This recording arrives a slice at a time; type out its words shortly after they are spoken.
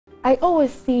I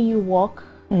always see you walk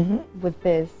with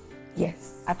this.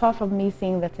 Yes. Apart from me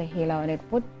seeing the Tehilla on it,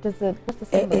 what's the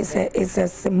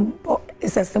symbol?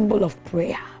 It's a symbol of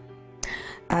prayer.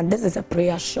 And this is a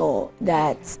prayer shawl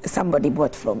that somebody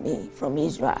bought from me, from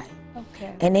Israel.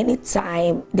 Okay. And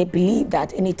anytime, they believe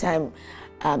that anytime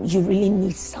you really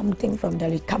need something from the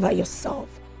recover yourself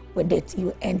with it,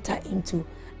 you enter into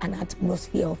an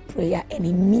atmosphere of prayer and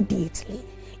immediately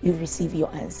you receive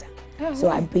your answer. Oh, so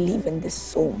I believe in this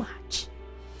so much.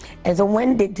 And so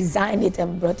when they designed it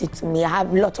and brought it to me, I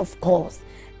have a lot of calls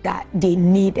that they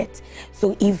need it.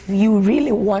 So if you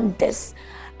really want this,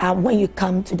 when you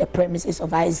come to the premises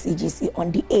of ICGC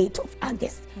on the 8th of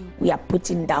August, we are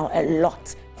putting down a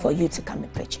lot for you to come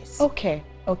and purchase. Okay,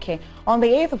 okay. On the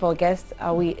 8th of August,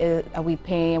 are we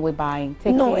paying? Are we buying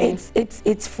tickets? No,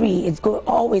 it's free. It's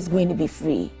always going to be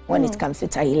free when it comes to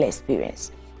Tehilla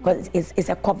experience, because it's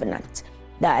a covenant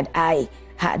that I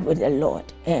had with the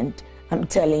Lord, and I'm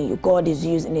telling you, God is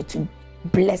using it to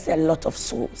bless a lot of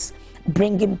souls,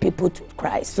 bringing people to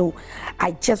Christ. So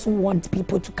I just want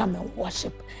people to come and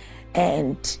worship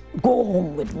and go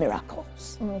home with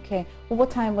miracles. Okay. Well, what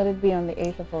time will it be on the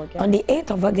 8th of August? On the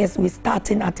 8th of August, we're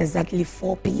starting at exactly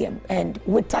 4 p.m. And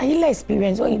with Tehilla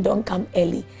experience, when you don't come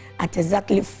early, at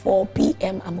exactly 4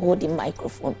 p.m., I'm holding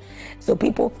microphone. So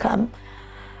people come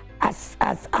as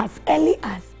early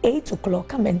as 8 o'clock,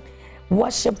 come and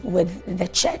worship with the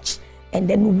church and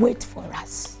then wait for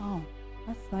us. Oh,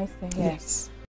 that's nice to hear. Yes.